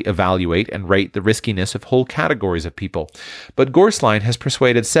customarily evaluate and rate the riskiness of whole categories of people, but Gorsline has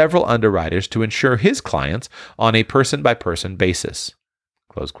persuaded several underwriters to insure his clients on a person-by-person basis.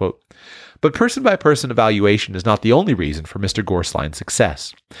 Close quote. But person-by-person evaluation is not the only reason for Mr. Gorsline's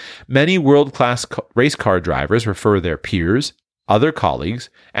success. Many world-class race car drivers refer their peers, other colleagues,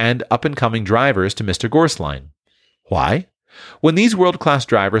 and up-and-coming drivers to Mr. Gorsline. Why? When these world-class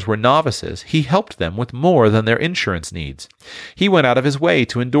drivers were novices, he helped them with more than their insurance needs. He went out of his way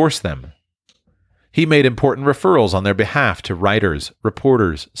to endorse them. He made important referrals on their behalf to writers,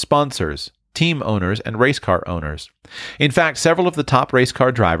 reporters, sponsors, team owners, and race car owners. In fact, several of the top race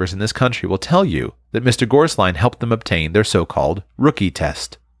car drivers in this country will tell you that Mr. Gorsline helped them obtain their so-called rookie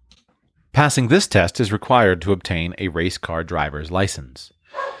test. Passing this test is required to obtain a race car driver's license.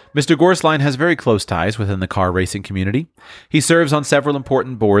 Mr. Gorsline has very close ties within the car racing community. He serves on several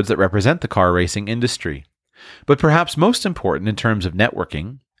important boards that represent the car racing industry. But perhaps most important in terms of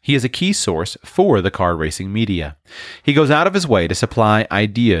networking, he is a key source for the car racing media. He goes out of his way to supply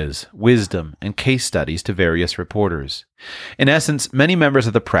ideas, wisdom, and case studies to various reporters. In essence, many members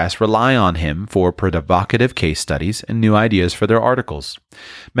of the press rely on him for provocative case studies and new ideas for their articles.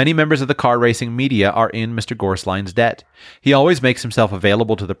 Many members of the car racing media are in Mr. Gorsline's debt. He always makes himself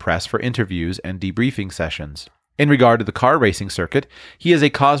available to the press for interviews and debriefing sessions. In regard to the car racing circuit, he is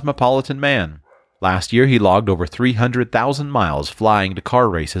a cosmopolitan man. Last year, he logged over 300,000 miles flying to car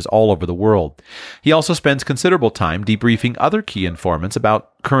races all over the world. He also spends considerable time debriefing other key informants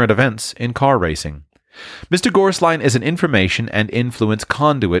about current events in car racing. Mr. Gorsline is an information and influence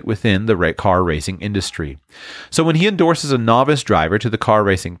conduit within the car racing industry. So when he endorses a novice driver to the car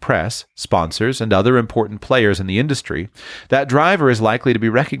racing press, sponsors, and other important players in the industry, that driver is likely to be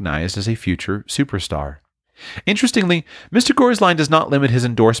recognized as a future superstar. Interestingly, Mr. Gorsline does not limit his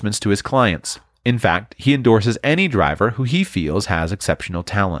endorsements to his clients. In fact, he endorses any driver who he feels has exceptional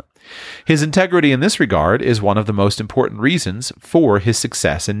talent. His integrity in this regard is one of the most important reasons for his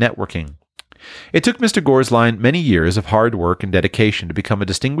success in networking. It took Mr. Gorsline many years of hard work and dedication to become a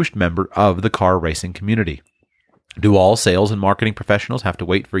distinguished member of the car racing community. Do all sales and marketing professionals have to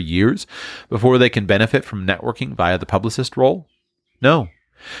wait for years before they can benefit from networking via the publicist role? No.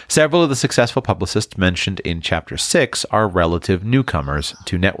 Several of the successful publicists mentioned in Chapter 6 are relative newcomers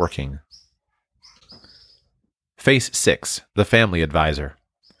to networking. Phase 6, the Family Advisor.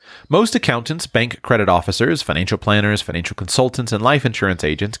 Most accountants, bank credit officers, financial planners, financial consultants, and life insurance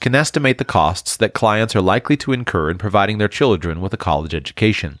agents can estimate the costs that clients are likely to incur in providing their children with a college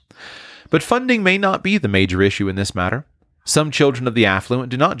education. But funding may not be the major issue in this matter. Some children of the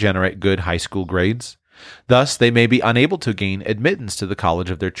affluent do not generate good high school grades. Thus, they may be unable to gain admittance to the college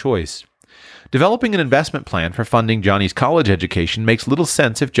of their choice. Developing an investment plan for funding Johnny's college education makes little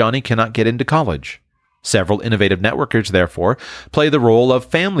sense if Johnny cannot get into college. Several innovative networkers, therefore, play the role of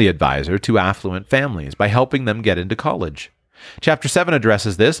family advisor to affluent families by helping them get into college. Chapter 7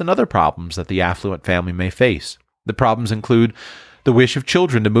 addresses this and other problems that the affluent family may face. The problems include the wish of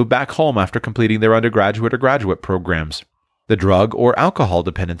children to move back home after completing their undergraduate or graduate programs, the drug or alcohol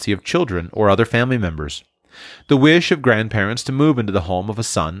dependency of children or other family members, the wish of grandparents to move into the home of a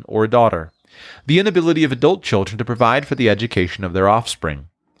son or a daughter, the inability of adult children to provide for the education of their offspring,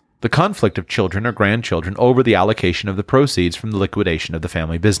 the conflict of children or grandchildren over the allocation of the proceeds from the liquidation of the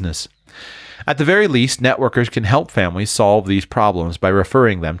family business. At the very least, networkers can help families solve these problems by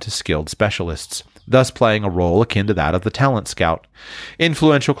referring them to skilled specialists, thus playing a role akin to that of the talent scout.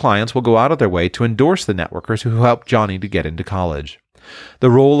 Influential clients will go out of their way to endorse the networkers who helped Johnny to get into college.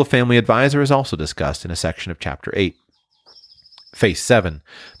 The role of family advisor is also discussed in a section of Chapter 8. Phase 7,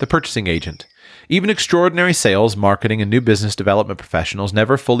 the purchasing agent. Even extraordinary sales, marketing, and new business development professionals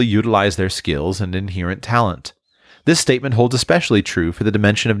never fully utilize their skills and inherent talent. This statement holds especially true for the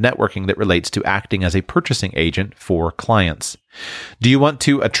dimension of networking that relates to acting as a purchasing agent for clients. Do you want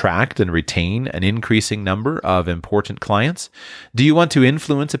to attract and retain an increasing number of important clients? Do you want to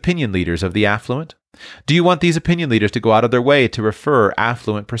influence opinion leaders of the affluent? Do you want these opinion leaders to go out of their way to refer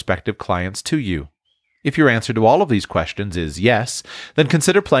affluent prospective clients to you? If your answer to all of these questions is yes, then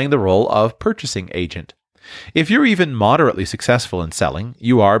consider playing the role of purchasing agent. If you're even moderately successful in selling,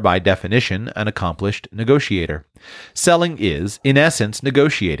 you are, by definition, an accomplished negotiator. Selling is, in essence,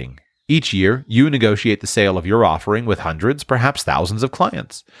 negotiating. Each year, you negotiate the sale of your offering with hundreds, perhaps thousands of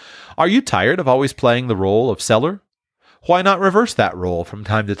clients. Are you tired of always playing the role of seller? Why not reverse that role from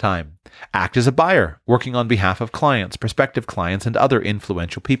time to time? Act as a buyer, working on behalf of clients, prospective clients, and other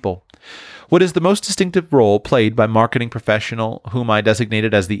influential people. What is the most distinctive role played by marketing professional whom I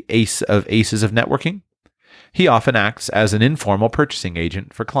designated as the ace of aces of networking? He often acts as an informal purchasing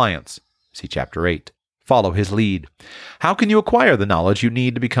agent for clients. See Chapter 8. Follow his lead. How can you acquire the knowledge you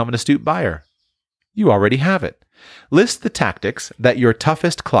need to become an astute buyer? You already have it. List the tactics that your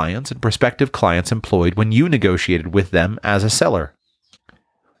toughest clients and prospective clients employed when you negotiated with them as a seller.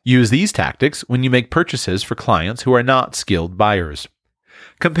 Use these tactics when you make purchases for clients who are not skilled buyers.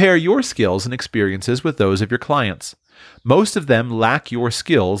 Compare your skills and experiences with those of your clients. Most of them lack your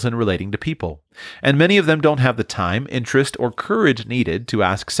skills in relating to people, and many of them don't have the time, interest, or courage needed to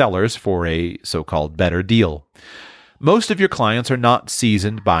ask sellers for a so-called better deal. Most of your clients are not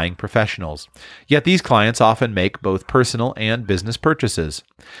seasoned buying professionals, yet these clients often make both personal and business purchases.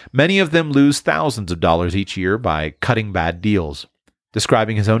 Many of them lose thousands of dollars each year by cutting bad deals.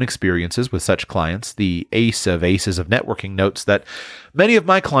 Describing his own experiences with such clients, the ace of aces of networking notes that many of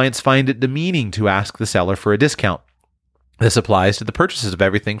my clients find it demeaning to ask the seller for a discount. This applies to the purchases of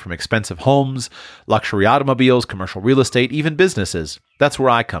everything from expensive homes, luxury automobiles, commercial real estate, even businesses. That's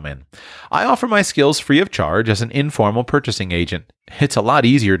where I come in. I offer my skills free of charge as an informal purchasing agent. It's a lot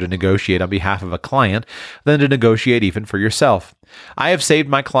easier to negotiate on behalf of a client than to negotiate even for yourself. I have saved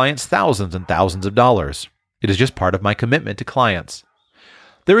my clients thousands and thousands of dollars. It is just part of my commitment to clients.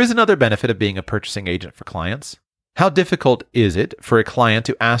 There is another benefit of being a purchasing agent for clients. How difficult is it for a client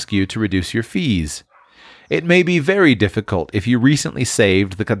to ask you to reduce your fees? It may be very difficult if you recently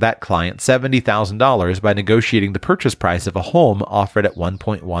saved that client $70,000 by negotiating the purchase price of a home offered at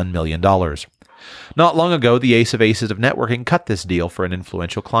 $1.1 million. Not long ago, the ace of aces of networking cut this deal for an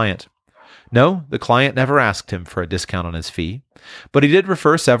influential client. No, the client never asked him for a discount on his fee, but he did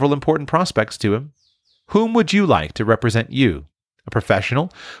refer several important prospects to him. Whom would you like to represent you? A professional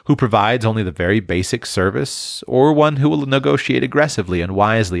who provides only the very basic service, or one who will negotiate aggressively and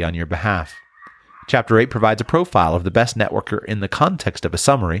wisely on your behalf? Chapter 8 provides a profile of the best networker in the context of a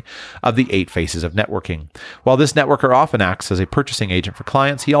summary of the 8 faces of networking. While this networker often acts as a purchasing agent for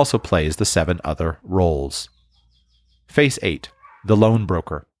clients, he also plays the 7 other roles. Face 8, the loan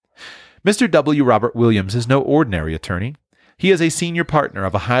broker. Mr. W. Robert Williams is no ordinary attorney. He is a senior partner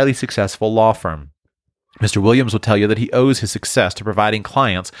of a highly successful law firm. Mr. Williams will tell you that he owes his success to providing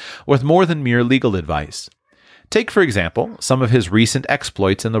clients with more than mere legal advice. Take, for example, some of his recent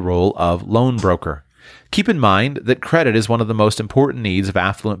exploits in the role of loan broker. Keep in mind that credit is one of the most important needs of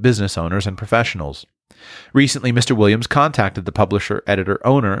affluent business owners and professionals. Recently, Mr. Williams contacted the publisher, editor,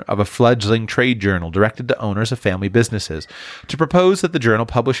 owner of a fledgling trade journal directed to owners of family businesses to propose that the journal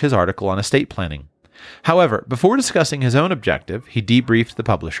publish his article on estate planning. However, before discussing his own objective, he debriefed the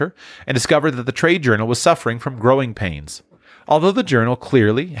publisher and discovered that the trade journal was suffering from growing pains. Although the journal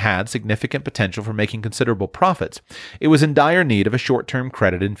clearly had significant potential for making considerable profits, it was in dire need of a short-term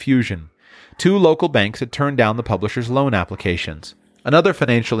credit infusion. 2 local banks had turned down the publisher's loan applications. Another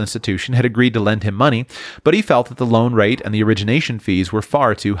financial institution had agreed to lend him money, but he felt that the loan rate and the origination fees were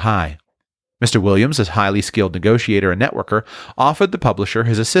far too high. Mr. Williams, as highly skilled negotiator and networker, offered the publisher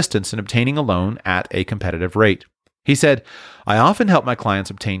his assistance in obtaining a loan at a competitive rate. He said, "I often help my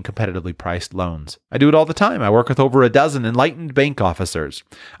clients obtain competitively priced loans. I do it all the time. I work with over a dozen enlightened bank officers.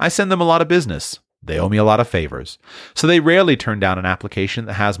 I send them a lot of business. They owe me a lot of favors. So they rarely turn down an application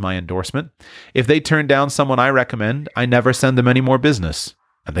that has my endorsement. If they turn down someone I recommend, I never send them any more business.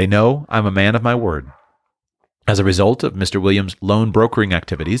 And they know I'm a man of my word." As a result of Mr. Williams' loan brokering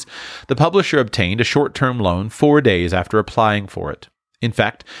activities, the publisher obtained a short-term loan 4 days after applying for it. In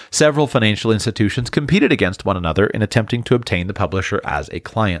fact, several financial institutions competed against one another in attempting to obtain the publisher as a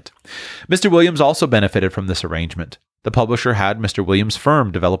client. Mr. Williams also benefited from this arrangement. The publisher had Mr. Williams'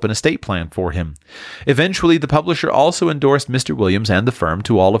 firm develop an estate plan for him. Eventually, the publisher also endorsed Mr. Williams and the firm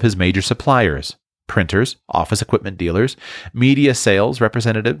to all of his major suppliers: printers, office equipment dealers, media sales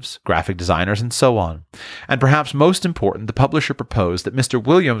representatives, graphic designers, and so on. And perhaps most important, the publisher proposed that Mr.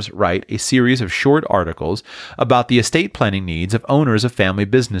 Williams write a series of short articles about the estate planning needs of owners of family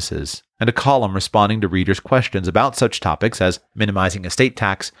businesses, and a column responding to readers' questions about such topics as minimizing estate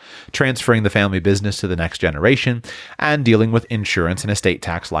tax, transferring the family business to the next generation, and dealing with insurance and estate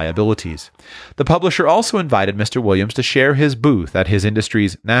tax liabilities. The publisher also invited Mr. Williams to share his booth at his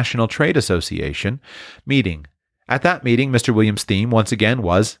industry's National Trade Association meeting. At that meeting, Mr. Williams' theme once again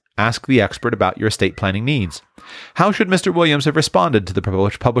was, "Ask the expert about your estate planning needs." How should Mr. Williams have responded to the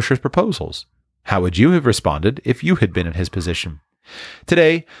publisher's proposals? How would you have responded if you had been in his position?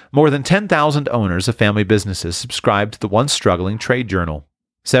 Today, more than 10,000 owners of family businesses subscribe to the once struggling trade journal.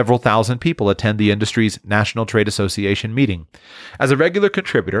 Several thousand people attend the industry's National Trade Association meeting. As a regular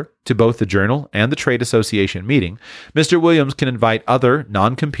contributor to both the journal and the Trade Association meeting, Mr. Williams can invite other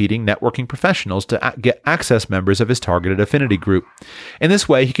non-competing networking professionals to get access members of his targeted affinity group. In this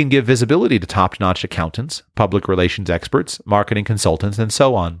way, he can give visibility to top-notch accountants, public relations experts, marketing consultants, and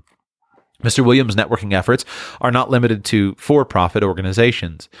so on. Mr. Williams' networking efforts are not limited to for-profit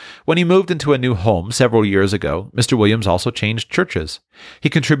organizations. When he moved into a new home several years ago, Mr. Williams also changed churches. He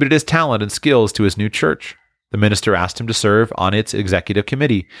contributed his talent and skills to his new church. The minister asked him to serve on its executive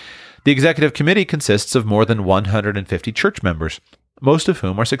committee. The executive committee consists of more than 150 church members, most of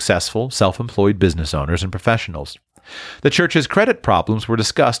whom are successful, self-employed business owners and professionals. The church's credit problems were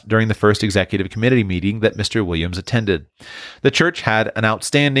discussed during the first executive committee meeting that Mr. Williams attended. The church had an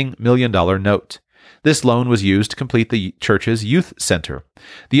outstanding $1 million note. This loan was used to complete the church's youth center.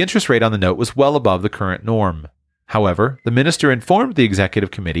 The interest rate on the note was well above the current norm. However, the minister informed the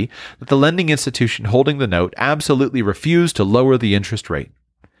executive committee that the lending institution holding the note absolutely refused to lower the interest rate.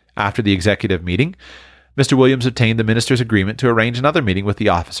 After the executive meeting, Mr. Williams obtained the minister's agreement to arrange another meeting with the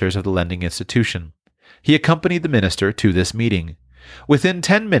officers of the lending institution. He accompanied the minister to this meeting. Within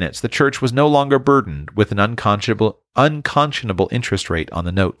 10 minutes, the church was no longer burdened with an unconscionable interest rate on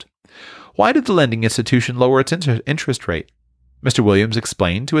the note. Why did the lending institution lower its interest rate? Mr. Williams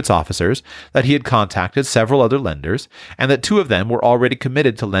explained to its officers that he had contacted several other lenders and that 2 of them were already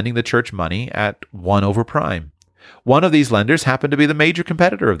committed to lending the church money at 1 over prime. One of these lenders happened to be the major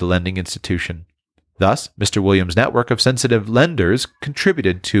competitor of the lending institution. Thus, Mr. Williams' network of sensitive lenders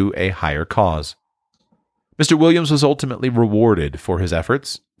contributed to a higher cause. Mr. Williams was ultimately rewarded for his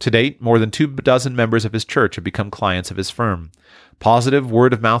efforts. To date, more than 24 members of his church have become clients of his firm. Positive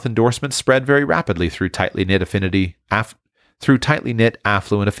word-of-mouth endorsements spread very rapidly through tightly knit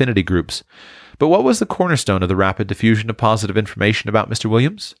affluent affinity groups. But what was the cornerstone of the rapid diffusion of positive information about Mr.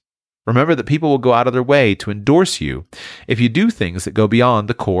 Williams? Remember that people will go out of their way to endorse you if you do things that go beyond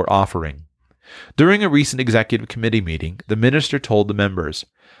the core offering. During a recent executive committee meeting, the minister told the members,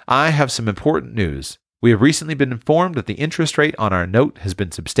 "I have some important news. We have recently been informed that the interest rate on our note has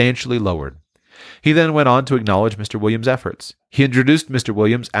been substantially lowered." He then went on to acknowledge Mr. Williams' efforts. He introduced Mr.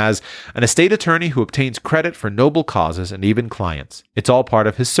 Williams as an estate attorney who obtains credit for noble causes and even clients. It's all part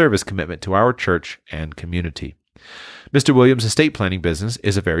of his service commitment to our church and community. Mr. Williams' estate planning business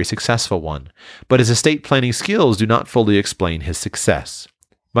is a very successful one, but his estate planning skills do not fully explain his success.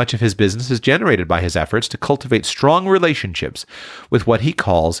 Much of his business is generated by his efforts to cultivate strong relationships with what he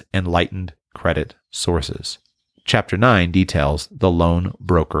calls enlightened credit sources. Chapter 9 details the loan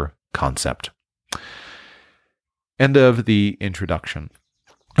broker concept. End of the introduction.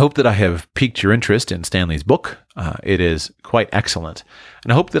 I hope that I have piqued your interest in Stanley's book. It is quite excellent.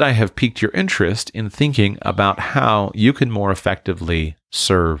 And I hope that I have piqued your interest in thinking about how you can more effectively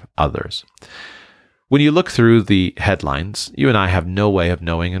serve others. When you look through the headlines, you and I have no way of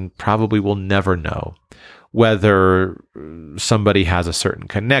knowing, and probably will never know, whether somebody has a certain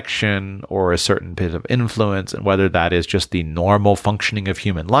connection or a certain bit of influence, and whether that is just the normal functioning of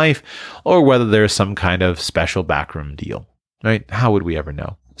human life, or whether there's some kind of special backroom deal, right? How would we ever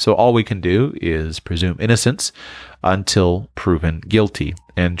know? So all we can do is presume innocence until proven guilty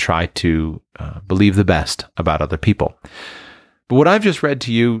and try to believe the best about other people. But what I've just read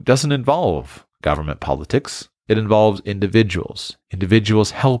to you doesn't involve government politics. It involves individuals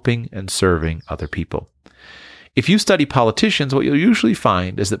helping and serving other people. If you study politicians, what you'll usually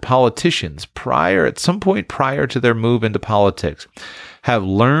find is that politicians, at some point prior to their move into politics, have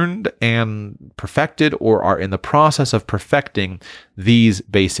learned and perfected or are in the process of perfecting these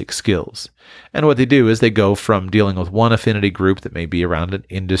basic skills. And what they do is they go from dealing with one affinity group that may be around an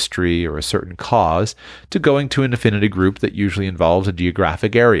industry or a certain cause to going to an affinity group that usually involves a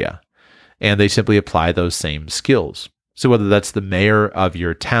geographic area. And they simply apply those same skills. So whether that's the mayor of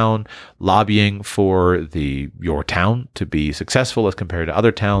your town lobbying for your town to be successful as compared to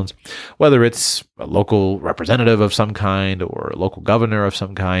other towns, whether it's a local representative of some kind or a local governor of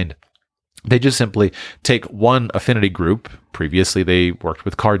some kind, they just simply take one affinity group. Previously, they worked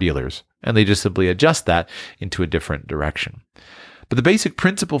with car dealers, and they just simply adjust that into a different direction. But the basic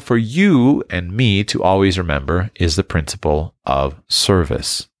principle for you and me to always remember is the principle of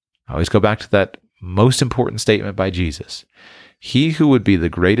service. I always go back to that most important statement by Jesus. He who would be the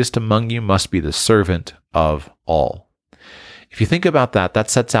greatest among you must be the servant of all. If you think about that,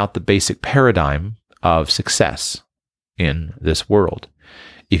 that sets out the basic paradigm of success in this world.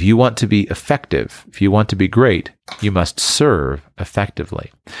 If you want to be effective, if you want to be great, you must serve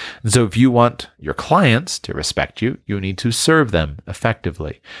effectively. And so if you want your clients to respect you, you need to serve them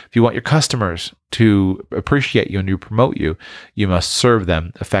effectively. If you want your customers to appreciate you and to promote you, you must serve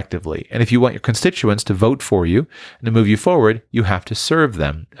them effectively. And if you want your constituents to vote for you and to move you forward, you have to serve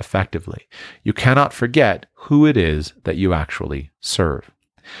them effectively. You cannot forget who it is that you actually serve.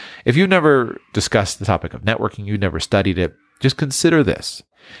 If you've never discussed the topic of networking, you've never studied it, just consider this.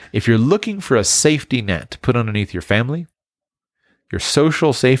 If you're looking for a safety net to put underneath your family, Your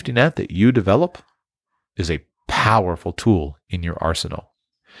social safety net that you develop is a powerful tool in your arsenal.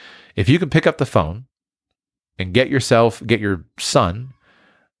 If you can pick up the phone and get your son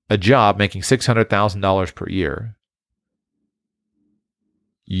a job making $600,000 per year,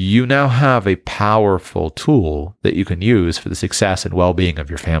 you now have a powerful tool that you can use for the success and well-being of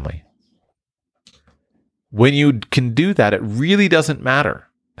your family. When you can do that, it really doesn't matter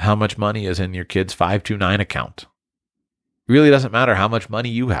how much money is in your kid's 529 account. It really doesn't matter how much money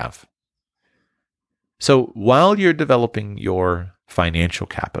you have. So while you're developing your financial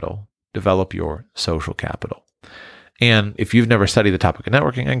capital, develop your social capital. And if you've never studied the topic of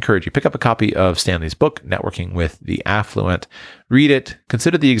networking, I encourage you, pick up a copy of Stanley's book, Networking with the Affluent. Read it,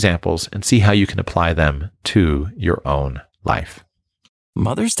 consider the examples, and see how you can apply them to your own life.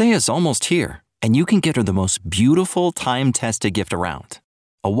 Mother's Day is almost here, and you can get her the most beautiful time-tested gift around.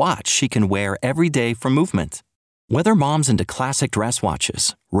 A watch she can wear every day from Movement. Whether mom's into classic dress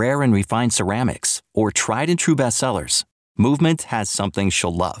watches, rare and refined ceramics, or tried and true bestsellers, Movement has something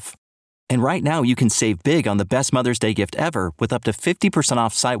she'll love. And right now, you can save big on the best Mother's Day gift ever with up to 50%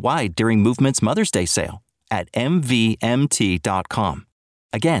 off site-wide during Movement's Mother's Day sale at MVMT.com.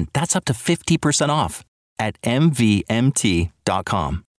 Again, that's up to 50% off at MVMT.com.